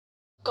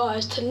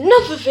Guys, to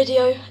another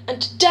video, and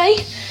today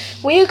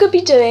we are going to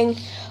be doing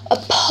a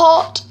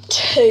part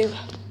 2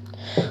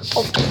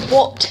 of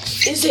what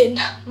is in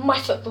my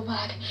football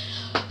bag.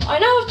 I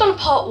know I've done a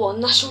part 1,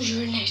 that's all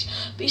you need,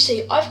 but you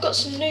see, I've got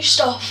some new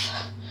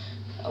stuff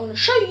I want to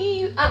show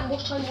you and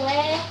what I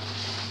wear.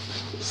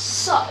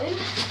 So,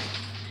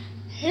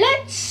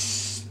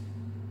 let's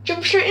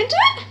jump straight into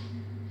it.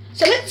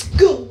 So let's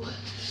go.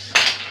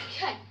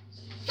 Okay,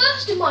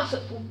 first in my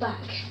football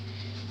bag,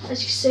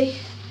 as you see,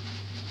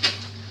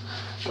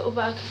 football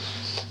bag.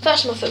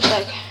 First in my football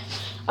bag,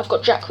 I've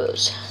got Jack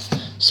Wills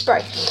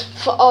spray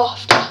for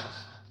after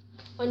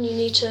when you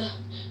need to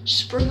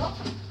spring up.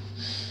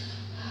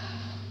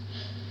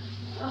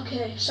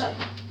 Okay, so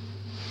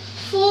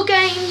 4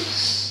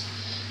 games,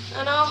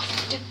 and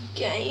after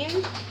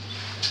game,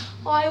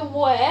 I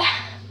wear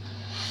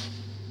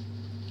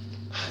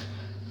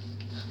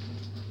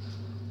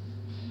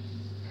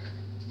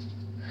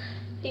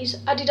these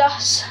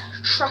Adidas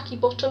tracky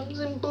bottoms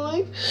in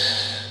blue.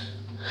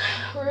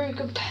 Really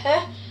good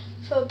pair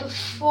for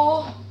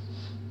before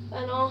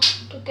and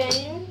after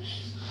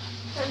games.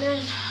 And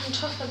then on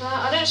top of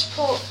that, I don't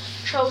support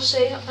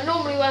Chelsea. I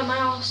normally wear my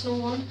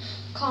Arsenal one.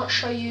 Can't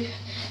show you.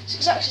 It's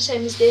exactly the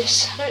same as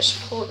this. I don't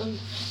support them.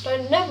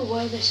 Don't never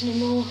wear this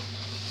anymore.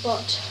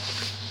 But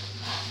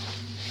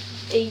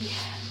a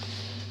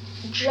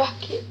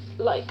jacket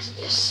like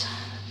this.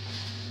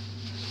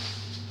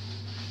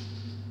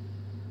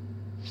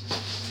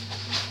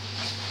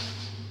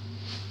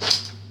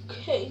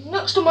 Okay,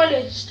 next on my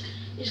list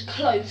is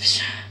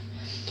clothes.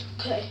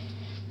 Okay,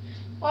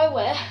 I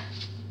wear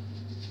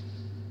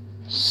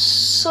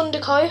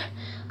Sundico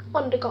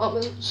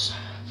undergarments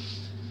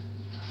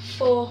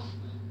for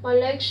my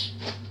legs,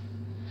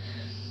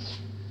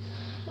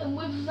 and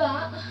with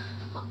that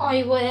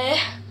I wear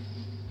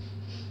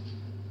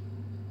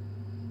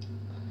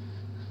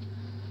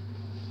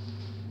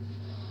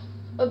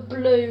a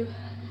blue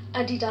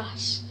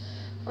Adidas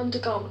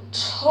undergarment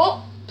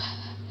top.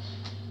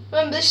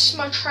 Remember, this is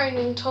my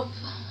training top,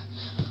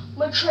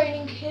 my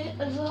training kit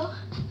as well.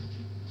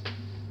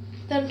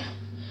 Then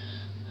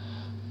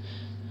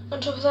on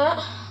top of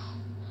that,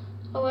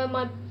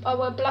 I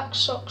wear black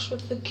socks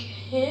with the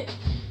kit.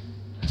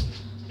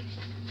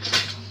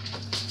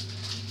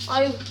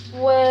 I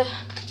wear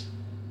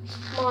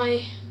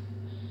my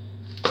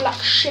black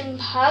shin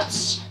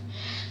pads,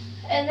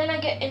 and then I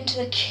get into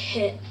the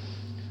kit.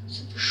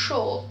 So for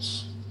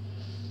shorts,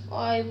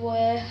 I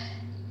wear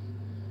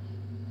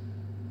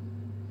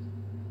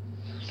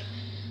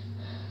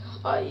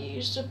I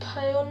use the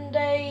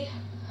Hyundai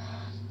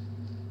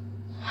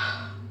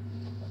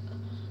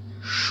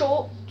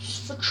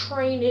shorts for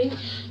training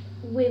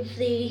with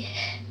the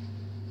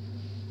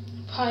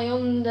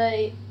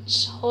Hyundai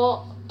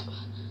top,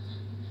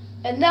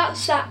 and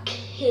that's that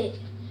kit.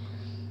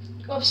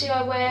 Obviously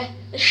I wear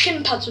the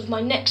shin pads with my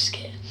next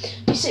kit.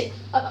 You see,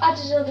 I've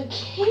added another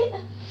kit.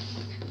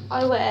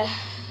 I wear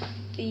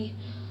the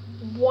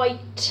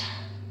white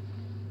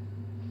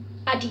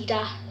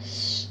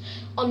Adidas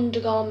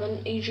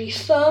undergarment, e.g.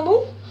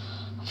 thermal,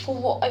 for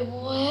what I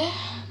wear.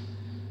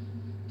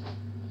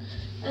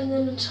 And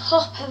then on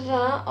top of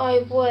that,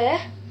 I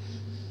wear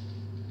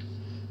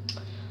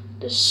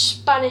the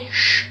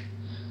Spanish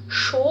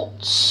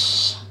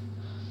shorts,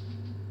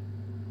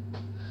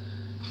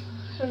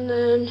 and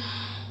then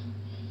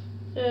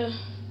the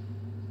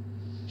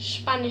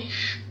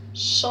Spanish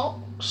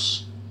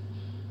socks,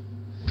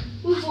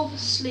 with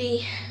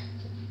obviously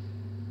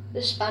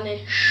the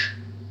Spanish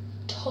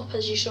top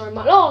as you saw in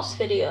my last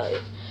video.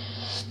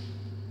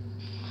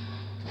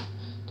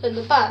 Then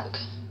the bag.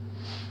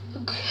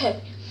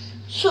 Okay,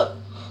 so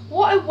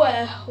what I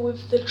wear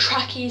with the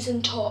trackies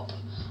and top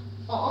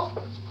are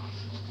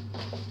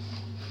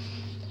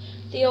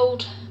the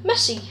old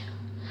Messi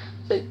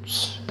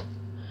boots.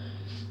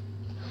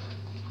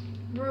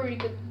 Really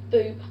good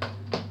boot,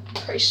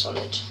 pretty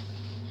solid.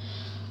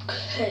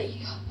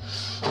 Okay,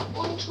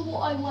 on to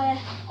what I wear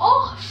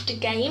after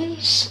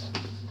games.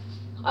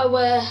 I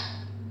wear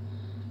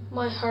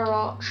my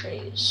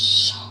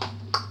Huaraches.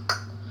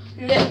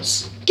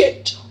 Let's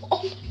get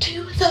on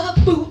to the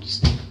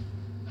boots.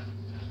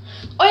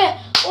 Oh yeah,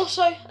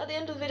 also at the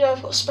end of the video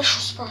I've got a special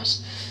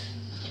surprise.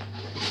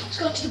 Let's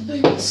go to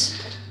the boots.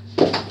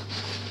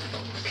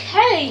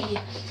 Okay,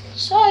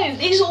 so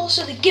these are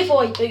also the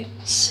giveaway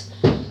boots,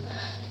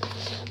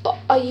 but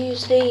I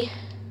use the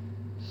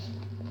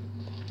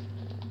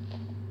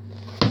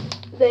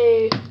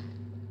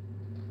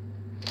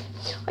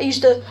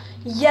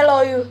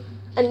yellow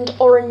and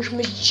orange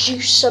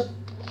Medusa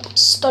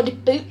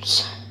studded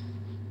boots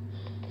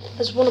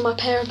as one of my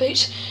pair of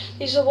boots.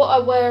 These are what I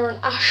wear on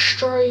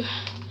Astro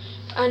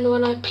and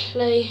when I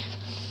play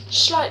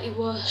slightly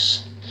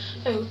worse.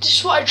 No, this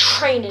is what I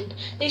train in.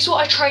 These are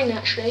what I train in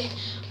actually.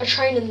 I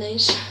train in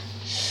these.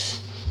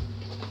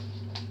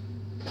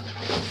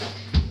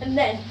 And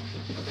then,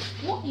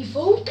 what you've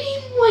all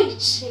been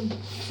waiting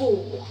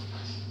for.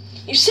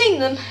 You've seen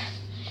them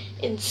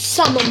in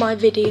some of my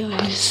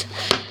videos.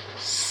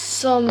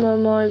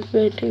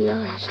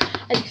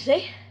 As you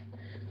see,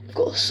 I've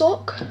got a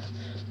sock.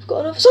 I've got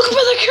another sock. But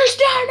the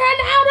Cristiano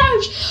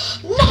Ronaldo's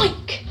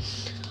Nike.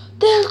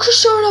 They're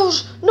Cristiano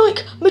Ronaldo's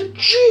Nike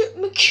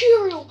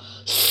Mercurial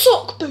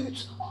sock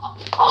boots.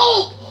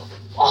 Oh,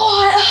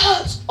 it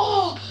hurts.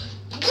 Oh,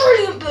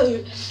 brilliant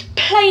boot.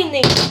 Playing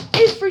these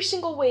every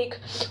single week.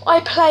 I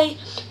play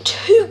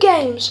 2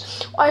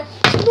 games. I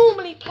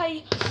normally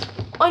play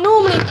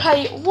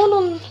one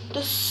on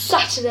the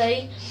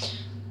Saturday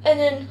and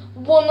then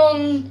one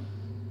on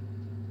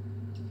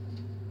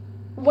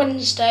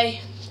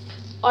Wednesday.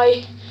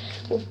 I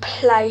will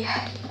play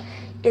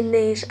in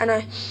these, and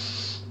I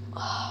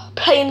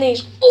play in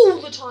these all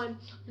the time.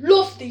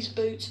 Love these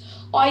boots.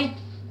 How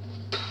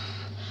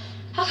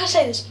can I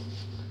say this?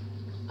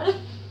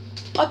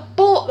 I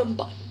bought them,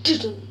 but I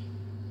didn't.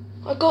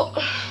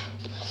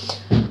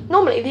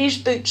 Normally these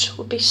boots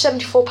would be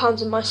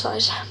 £74 in my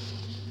size,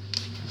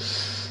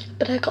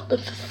 but I got them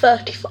for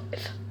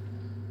 35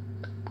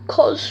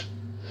 because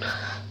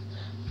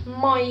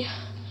my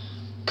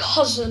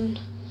cousin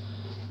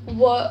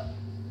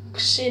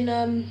works in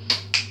a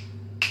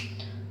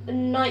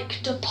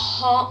Nike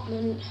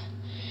department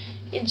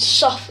in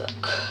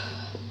Suffolk,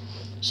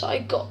 so I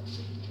got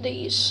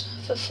these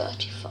for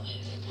 35.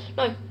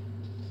 No,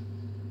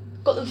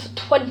 got them for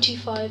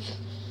 25.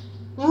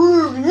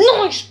 Really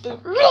nice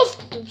boot,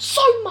 loved them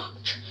so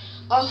much.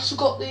 I also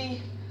got the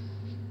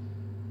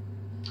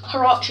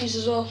Huaraches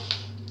as well,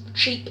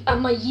 cheap,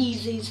 and my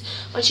Yeezys.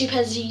 My 2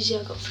 pairs of Yeezy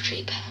I got for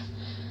cheap.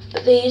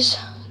 But these,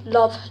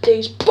 love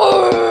these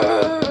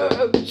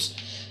boots.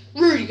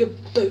 Really good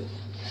boot.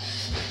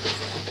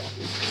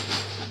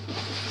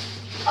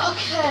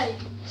 Okay,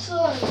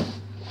 so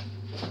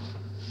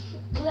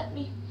let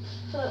me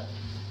put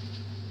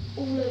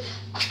all of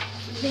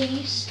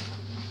these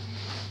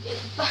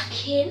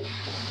back in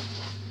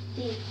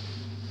the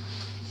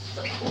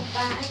football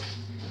bag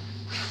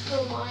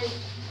for my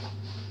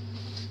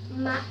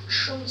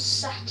match on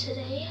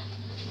Saturday.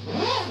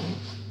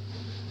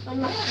 My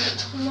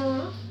match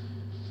tomorrow.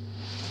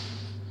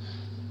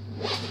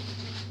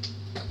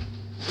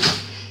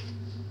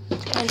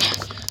 And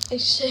you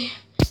see,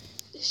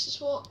 this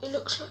is what it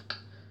looks like.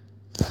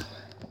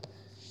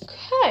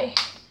 Okay,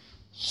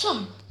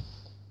 so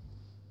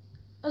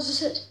as I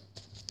said,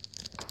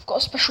 I've got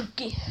a special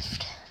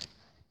gift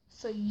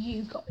for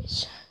you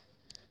guys.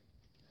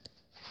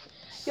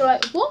 You're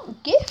like,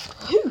 what gift?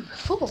 Who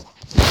for?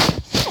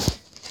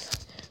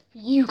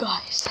 You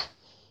guys.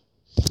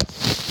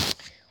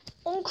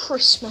 On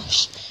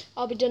Christmas,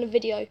 I'll be doing a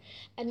video,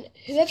 and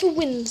whoever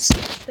wins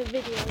the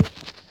video,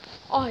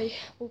 I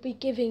will be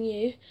giving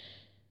you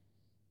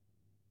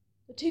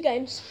the 2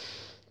 games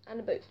and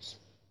the boots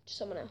to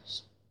someone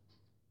else.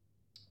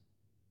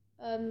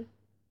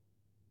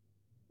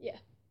 Yeah,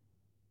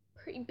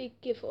 pretty big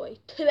giveaway.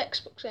 2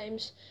 Xbox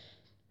games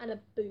and a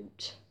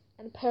boot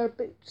and a pair of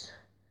boots.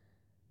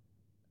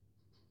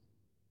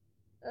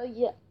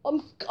 Yeah,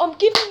 I'm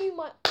giving you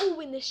my all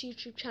in this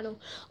YouTube channel.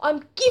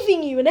 I'm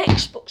giving you an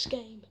Xbox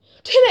game,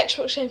 2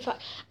 Xbox games, in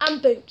fact,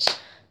 and boots.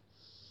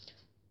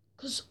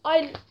 Because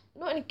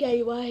not in a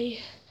gay way,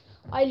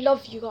 I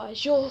love you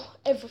guys. You're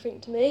everything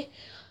to me.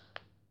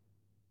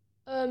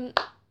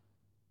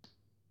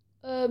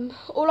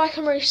 All I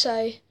can really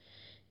say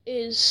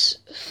is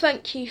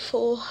thank you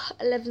for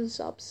 11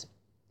 subs.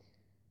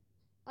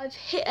 I've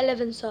hit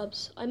 11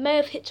 subs. I may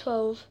have hit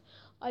 12.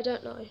 I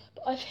don't know,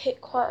 but I've hit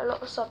quite a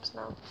lot of subs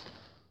now.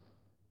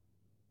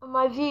 And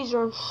my views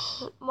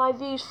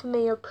for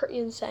me are pretty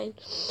insane.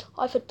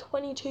 I've had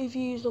 22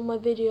 views on my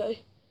video.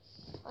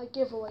 A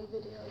giveaway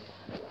video.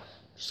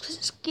 Just because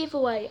it's a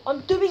giveaway.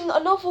 I'm doing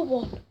another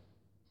one.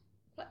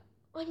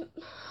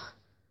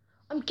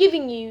 I'm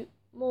giving you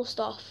more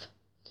stuff.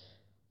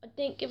 I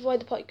didn't give away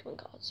the Pokemon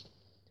cards.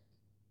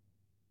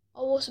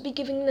 I'll also be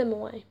giving them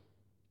away.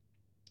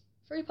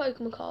 3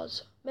 Pokemon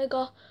cards.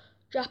 Mega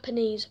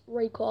Japanese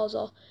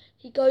Rayquaza.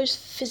 He goes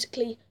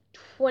physically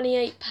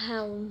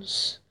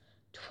 £28.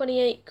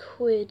 28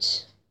 quid.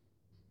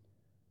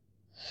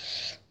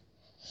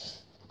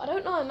 I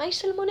don't know, I may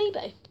sell him on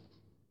eBay.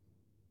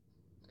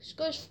 It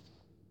goes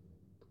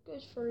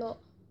for a lot.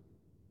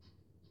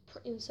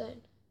 Pretty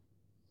insane.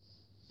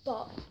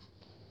 But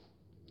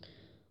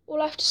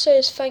all I have to say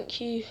is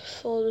thank you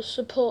for the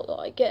support that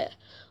I get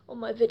on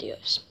my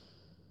videos.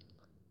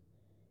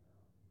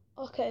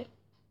 Okay,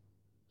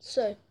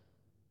 so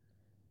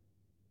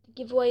the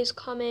giveaway is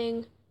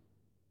coming.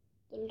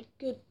 The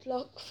good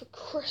luck for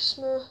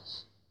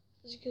Christmas.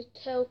 As you can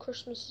tell,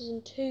 Christmas is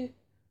in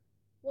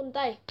 1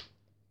 day.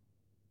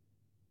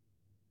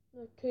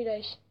 No, 2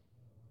 days.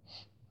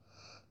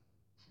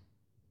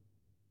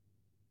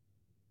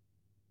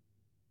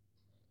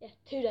 Yeah,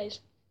 2 days.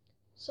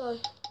 So,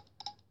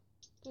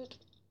 good.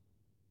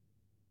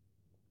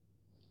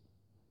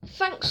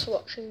 Thanks for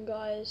watching,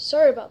 guys.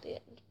 Sorry about the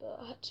end, but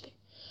I had to.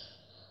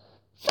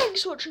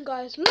 Thanks for watching,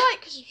 guys.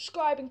 Like,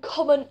 subscribe, and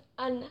comment.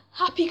 And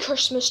happy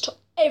Christmas to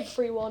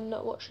everyone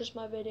that watches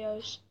my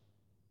videos.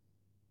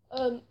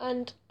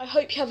 And I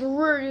hope you have a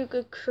really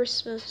good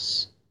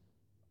Christmas.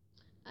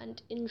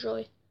 And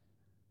enjoy.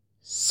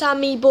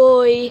 Sammy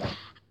boy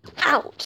out.